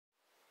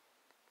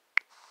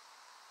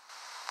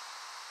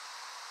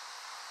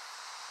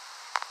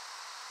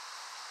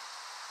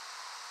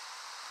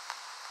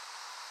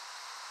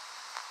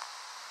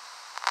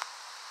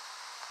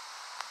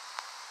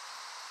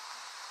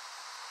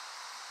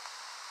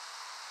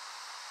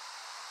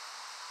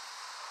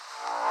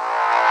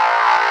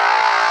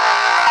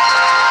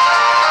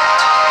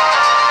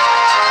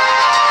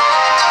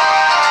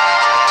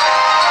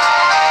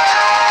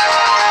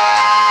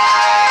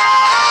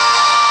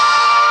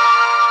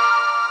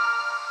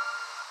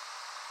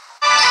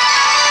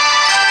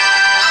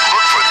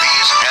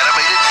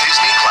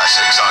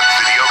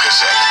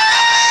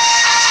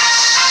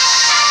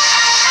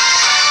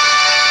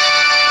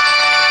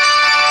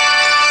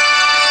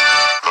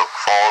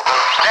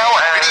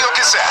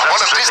Videocassette,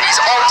 one of Disney's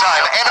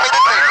all-time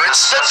animated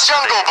favorites, The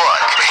Jungle Book.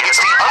 It's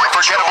the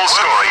unforgettable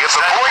story of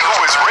the boy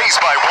who was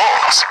raised by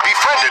wolves,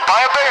 befriended by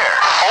a bear,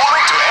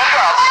 only to end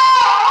up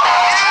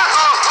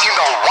in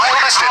the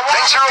wildest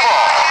adventure of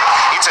all.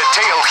 It's a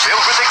tale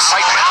filled with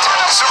excitement,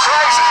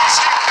 surprises,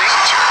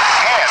 danger,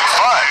 and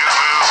fun.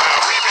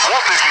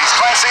 Walt Disney's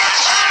classic,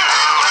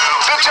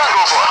 The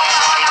Jungle Book.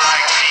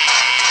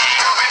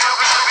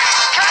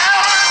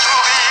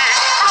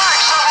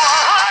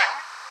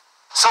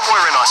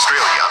 Somewhere in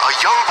Australia, a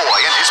young boy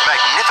and his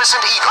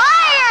magnificent eagle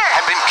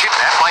had been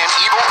kidnapped by an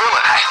evil villain.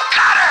 I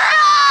got her!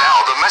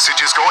 Now the message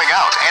is going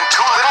out, and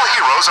two little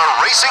heroes are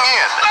racing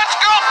in. Let's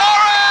go for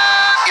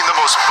it! In the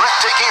most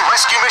breathtaking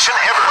rescue mission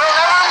ever. We'll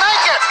never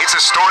make it! It's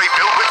a story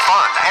filled with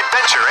fun,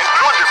 adventure, and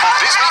wonderful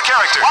Disney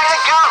characters. Way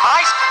to go,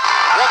 mate!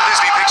 Walt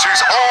Disney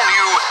Pictures'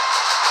 all-new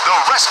The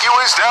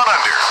Rescuers Down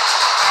Under.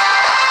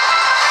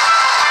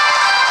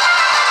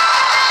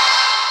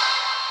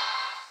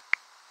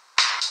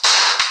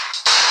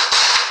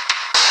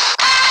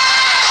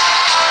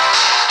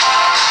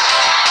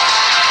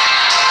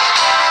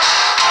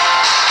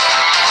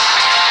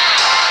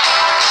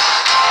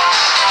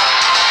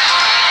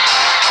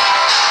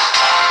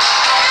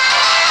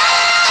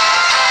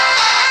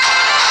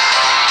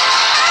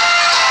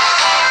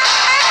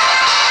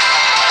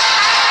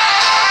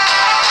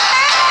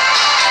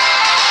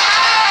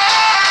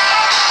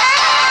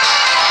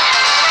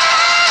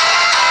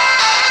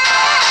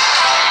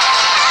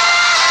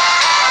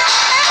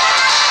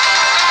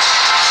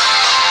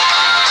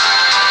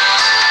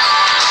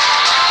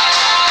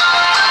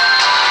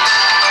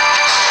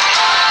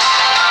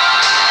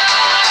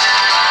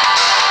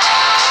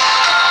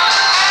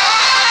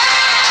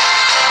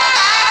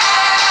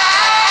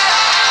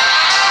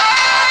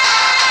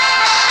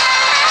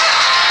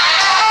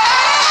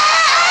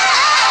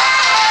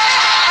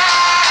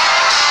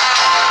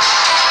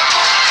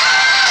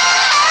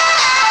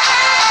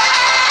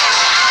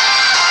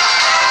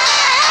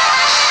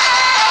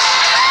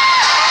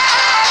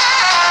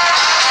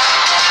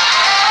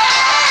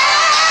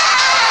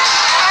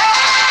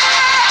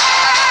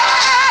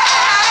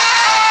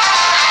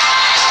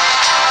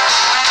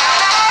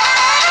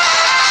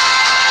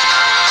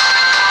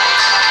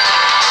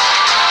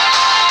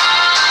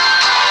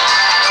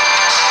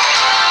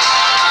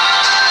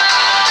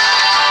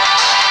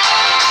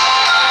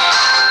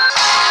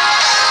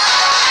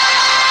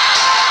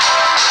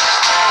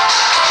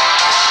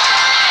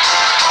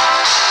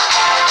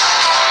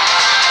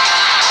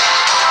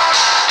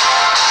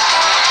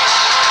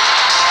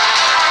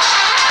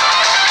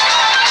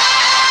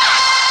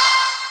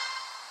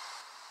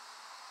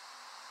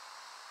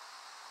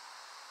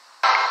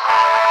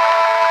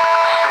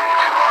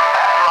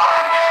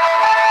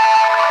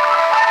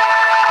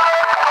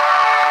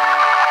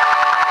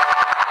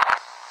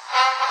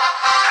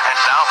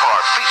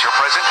 Feature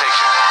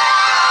presentation.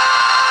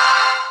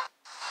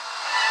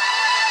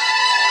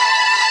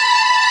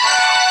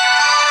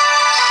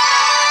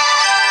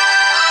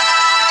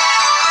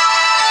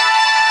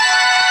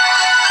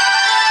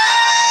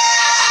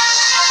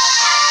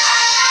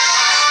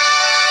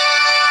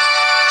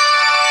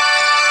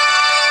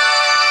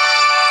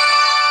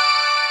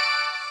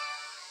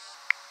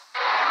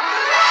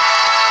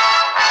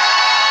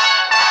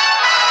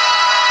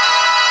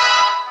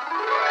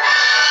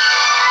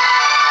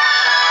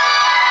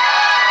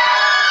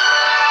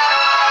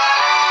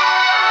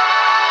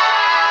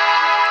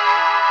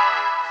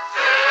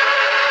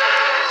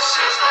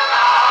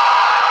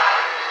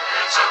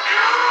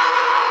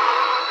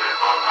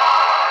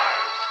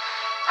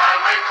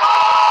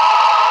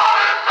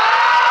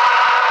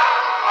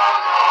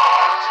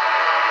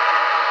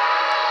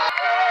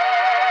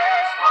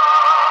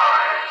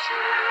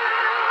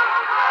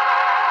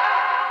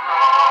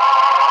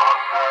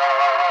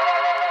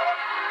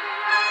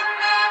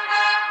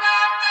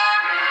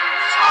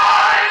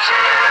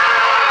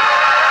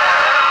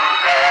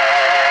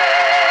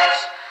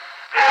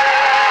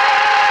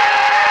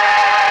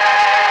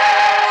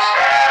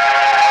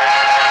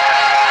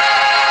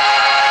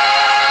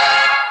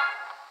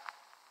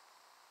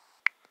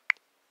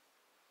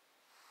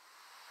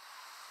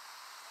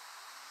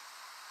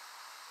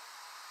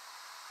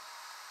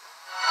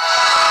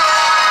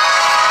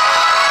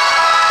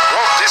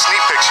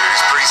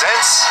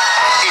 Presents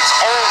its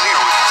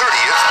all-new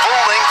 30th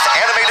full-length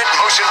animated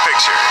motion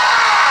picture.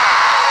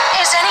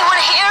 Is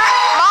anyone here?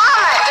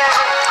 Mama, there's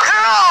a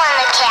girl in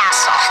the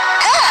castle.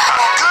 A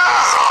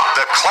girl!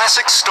 The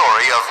classic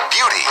story of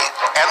Beauty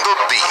and the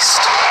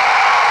Beast.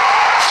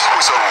 He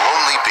was a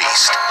lonely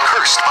beast,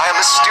 cursed by a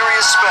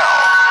mysterious spell,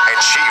 and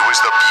she was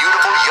the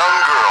beautiful young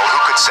girl who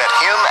could set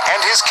him and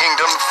his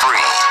kingdom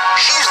free.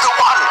 She's the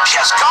one!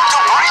 She has come to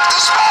break the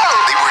spell!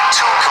 They were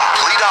two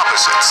complete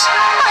opposites.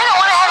 I don't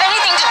want to have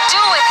anything to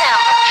do with him.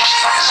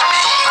 She is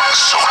being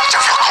so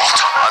difficult.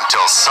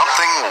 Until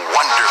something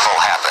wonderful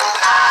happened.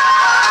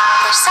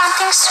 There's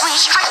something sweet.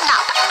 Straighten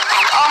up.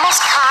 And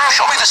almost kind.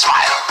 Show me the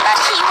smile. But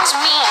he was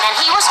mean and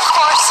he was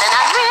coarse and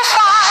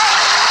unrefined.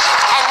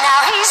 And now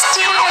he's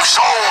dear. You look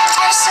so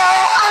I'm so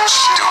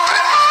unsure.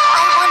 Stupid.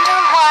 I wonder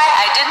why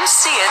didn't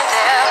see it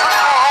there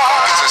before.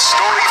 It's a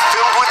story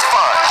filled with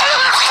fun.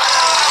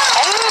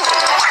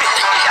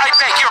 I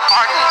beg your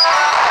pardon.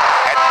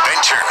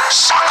 Adventure.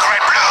 Sacre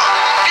bleu!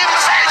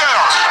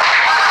 Invaders!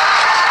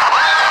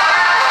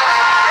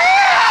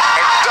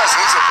 And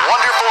dozens of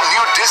wonderful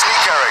new Disney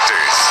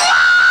characters.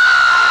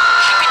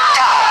 Keep it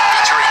down.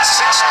 Featuring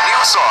 6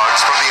 new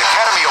songs from the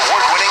Academy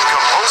Award-winning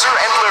composer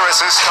and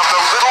lyricist of The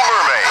Little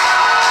Mermaid.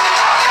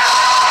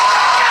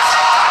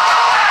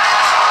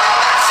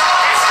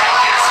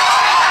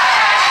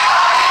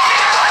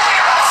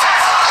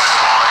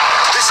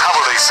 This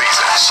holiday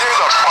season, share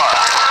the fun,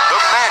 the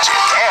magic,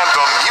 and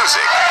the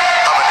music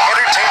of an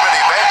entertainment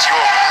event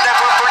you'll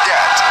never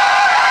forget.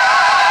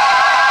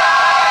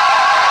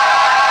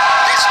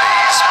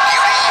 Disney's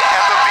Beauty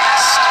and the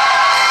Beast.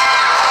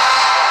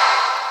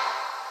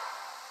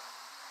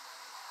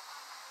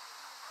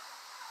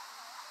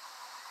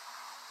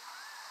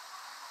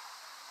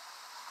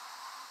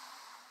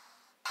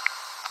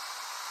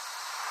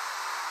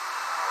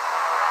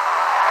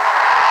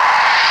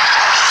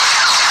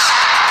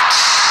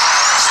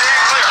 Stay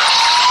clear.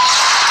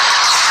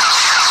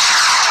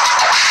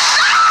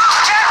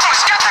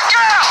 Temples, get the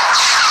girl!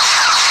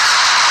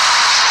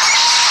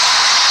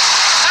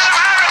 Let him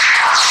have it!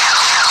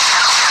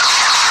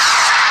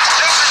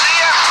 This is the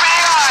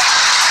FBI!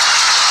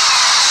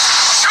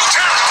 Shoot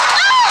him!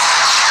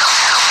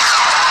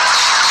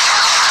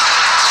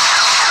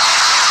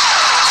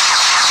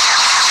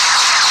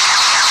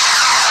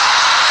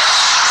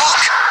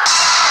 Look!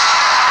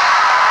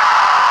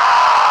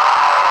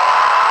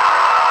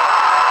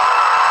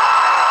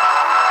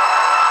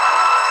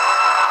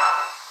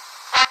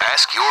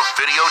 Ask your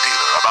video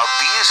dealer about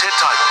these hit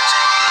titles.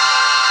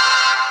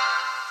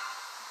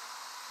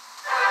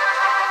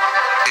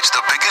 It's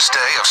the biggest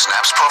day of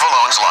Snaps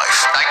Provolone's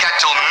life. I got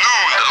till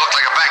noon to look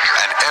like a banker.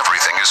 And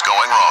everything is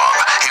going wrong.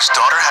 His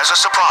daughter has a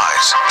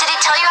surprise. Did he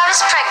tell you I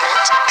was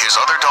pregnant? His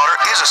other daughter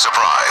is a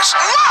surprise.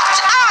 What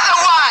other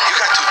one? You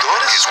got 2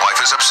 daughters? His wife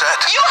is upset.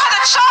 You had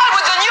a child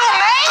with the new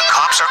maid? The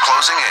cops are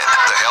closing in.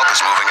 The help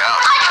is moving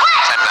out.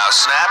 And now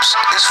Snaps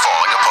is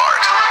falling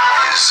apart.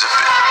 Zip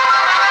it.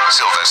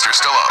 Sylvester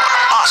Stallone.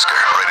 Oscar.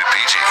 Rated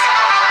PG.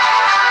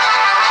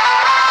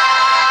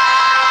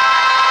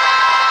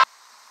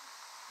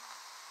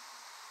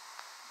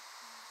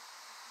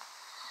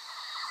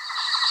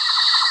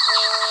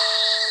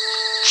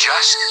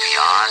 Just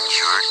beyond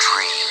your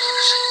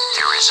dreams,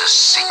 there is a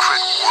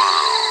secret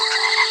world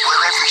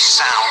where every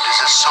sound is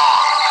a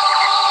song,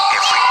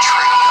 every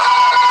tree a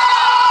home,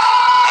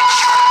 and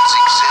humans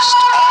exist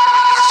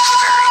only in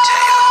fairy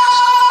tales.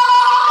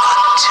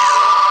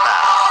 Until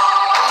now.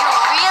 You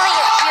really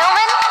a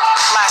human?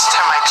 Last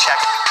time I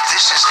checked,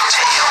 this is a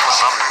tale of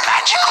a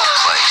magical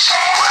place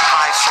where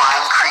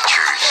high-flying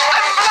creatures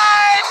I'm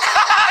blind!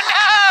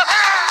 No!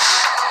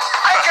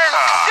 I can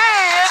see!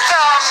 It's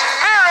a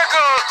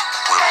miracle!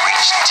 will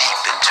reach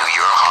deep into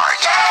your heart.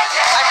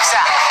 I'm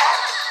Zach.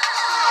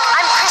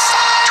 I'm Krista.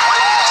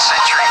 20th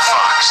Century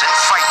Fox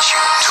invite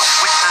you to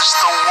witness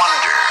the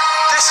wonder.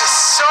 This is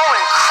so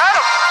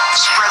incredible!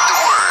 Spread the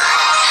word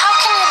How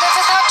can you live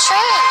without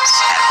trees?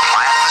 and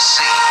plant the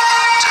seed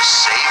to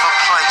save a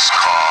place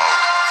called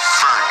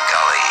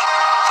FernGully,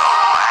 the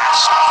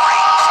Last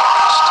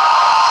Rainforest.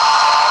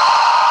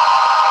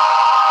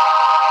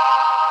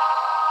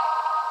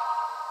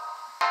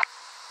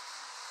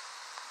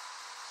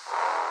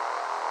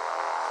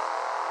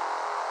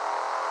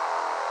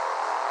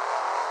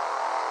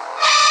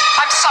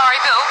 I'm sorry,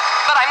 Bill,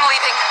 but I'm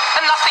leaving.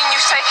 And nothing you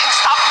say can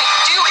stop me.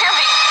 Do you hear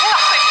me?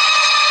 Nothing!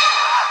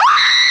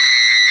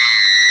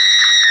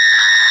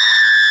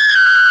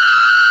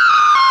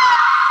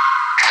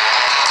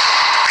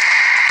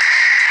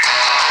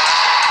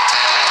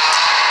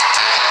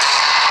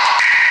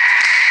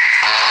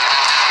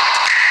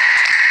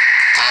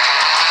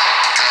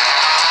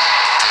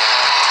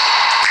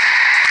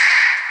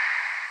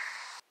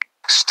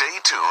 Stay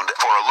tuned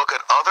for a look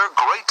at other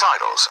great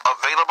titles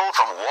available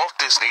from Walt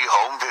Disney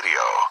Home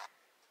Video.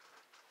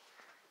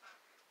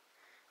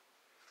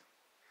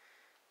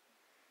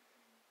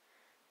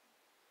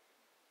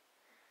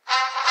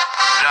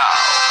 Now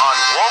on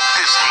Walt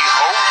Disney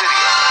Home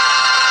Video.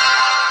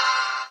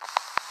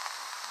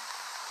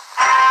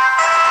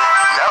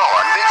 Now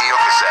on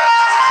Videocassette,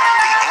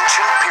 the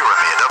ancient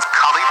pyramid of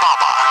Kali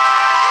Baba,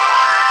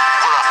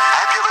 where a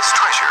fabulous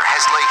treasure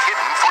has lay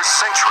hidden for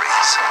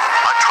centuries.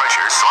 A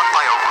treasure sought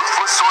by a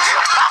ruthless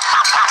sorcerer.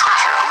 A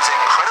treasure whose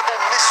incredible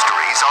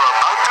mysteries are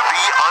about to be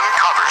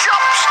uncovered.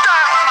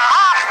 Jumpstart my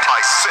heart! By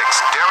 6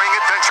 daring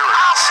adventurers.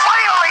 I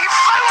finally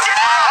found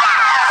it!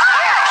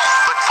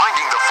 But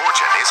finding the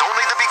fortune is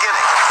only the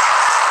beginning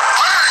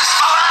Where's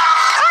the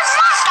Who's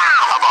this guy?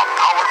 of a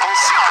powerful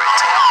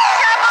secret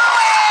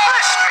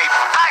Bless me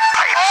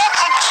bagpipes! It's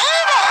a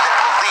cheetah. that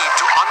will lead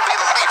to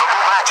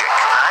unbelievable magic.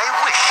 I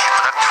wish for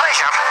the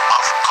treasure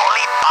of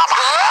Kali Baba.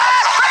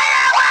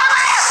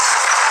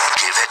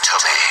 Give it to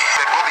me.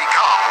 That will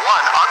become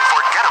one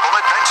unforgettable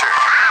adventure.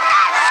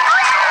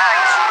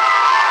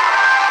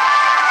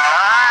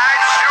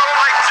 I'd sure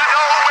like to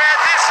know where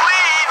this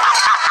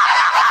leads.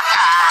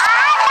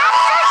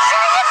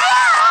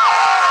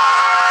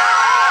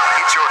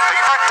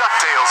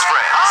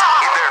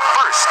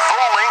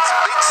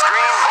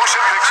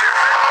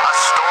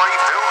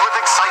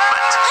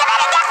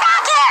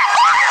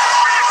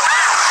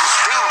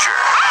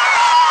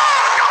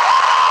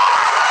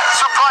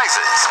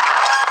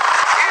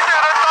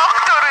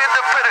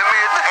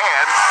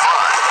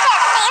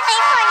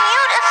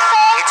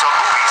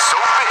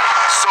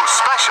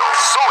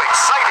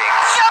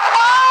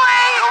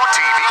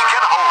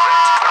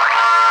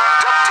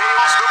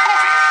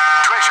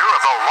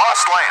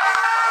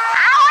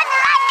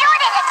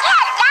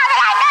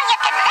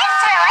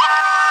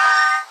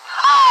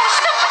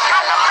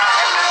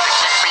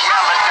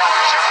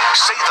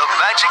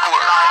 magic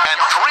word, and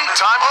 3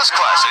 timeless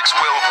classics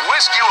will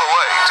whisk you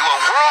away to a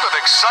world of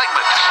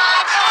excitement.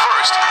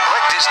 First,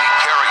 let Disney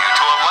carry you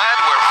to a land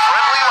where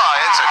friendly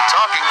lions and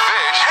talking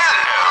fish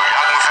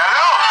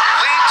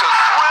lead to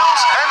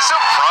thrills and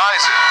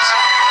surprises.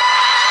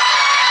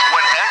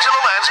 When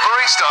Angela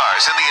Lansbury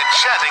stars in the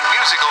enchanting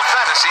musical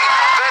fantasy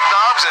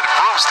Bedknobs and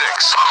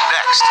Broomsticks.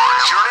 Next,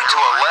 journey to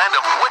a land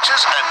of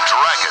witches and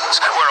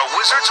dragons where a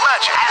wizard's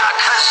magic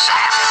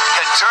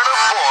can turn a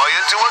boy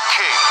into a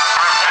king.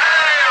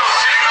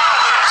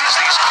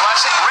 Disney's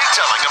classic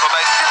retelling of a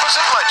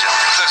magnificent legend,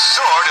 The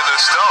Sword in the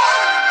Stone.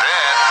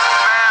 Then,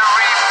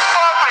 Mary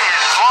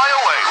Poppins! Fly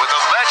away with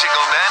a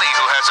magical nanny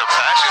who has a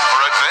passion for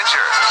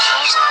adventure.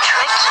 She's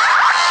tricky.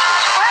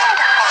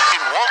 Wonderful.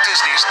 In Walt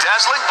Disney's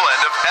dazzling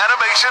blend of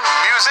animation,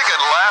 music,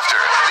 and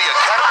laughter, the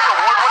Academy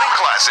Award-winning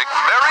classic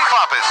Mary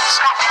Poppins.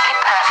 Practically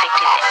perfect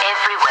in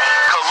every way.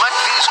 Collect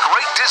these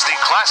great Disney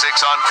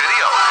classics on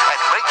video and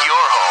make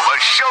your home a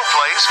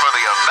showplace for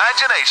the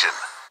imagination.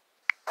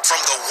 From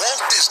the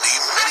Walt Disney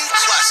Mini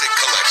Classic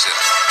Collection,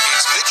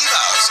 it's Mickey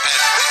Mouse and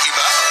Mickey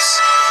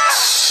Mouse.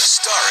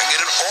 Starring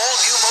in an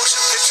all-new motion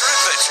picture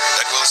adventure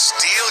that will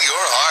steal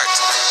your heart.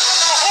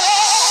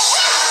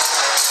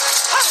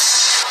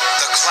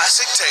 The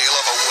classic tale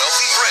of a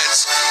wealthy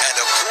prince and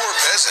a poor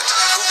peasant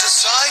who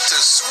decide to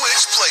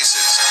switch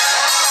places.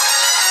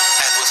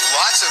 And with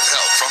lots of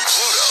help from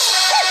Pluto,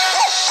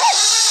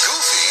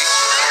 Goofy,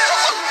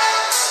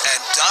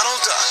 and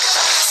Donald Duck,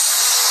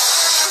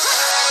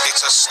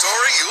 it's a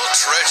story you'll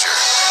treasure.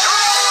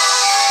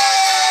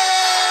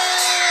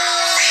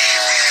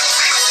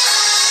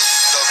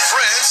 The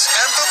Prince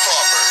and the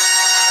Pauper.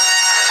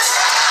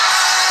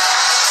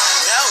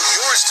 Now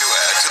yours to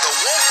add to the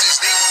Walt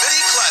Disney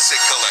Mini Classic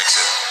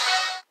Collection.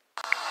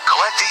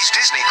 Collect these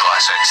Disney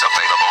classics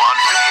available on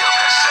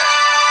Videocassette.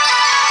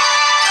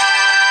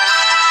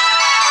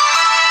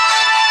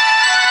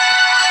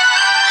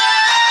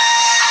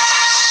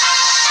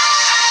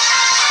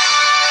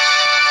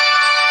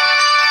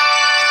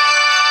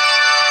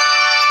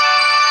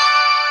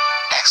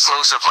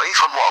 Exclusively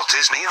from Walt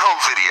Disney Home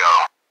Video.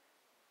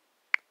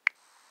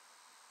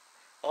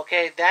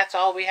 Okay, that's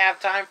all we have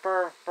time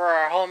for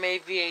our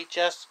homemade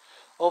VHS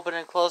open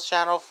and close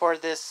channel for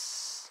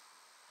this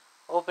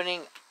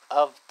opening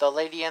of The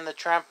Lady and the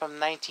Tramp from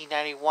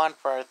 1991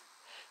 for our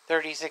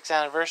 36th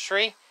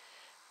anniversary.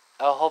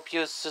 I hope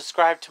you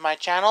subscribe to my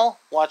channel,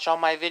 watch all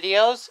my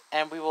videos,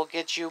 and we will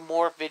get you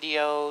more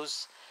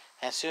videos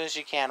as soon as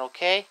you can,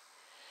 okay?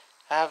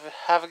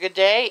 Have a good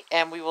day,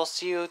 and we will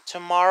see you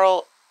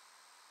tomorrow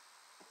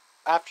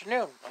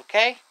afternoon,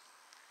 okay?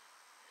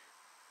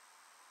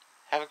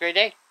 Have a great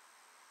day.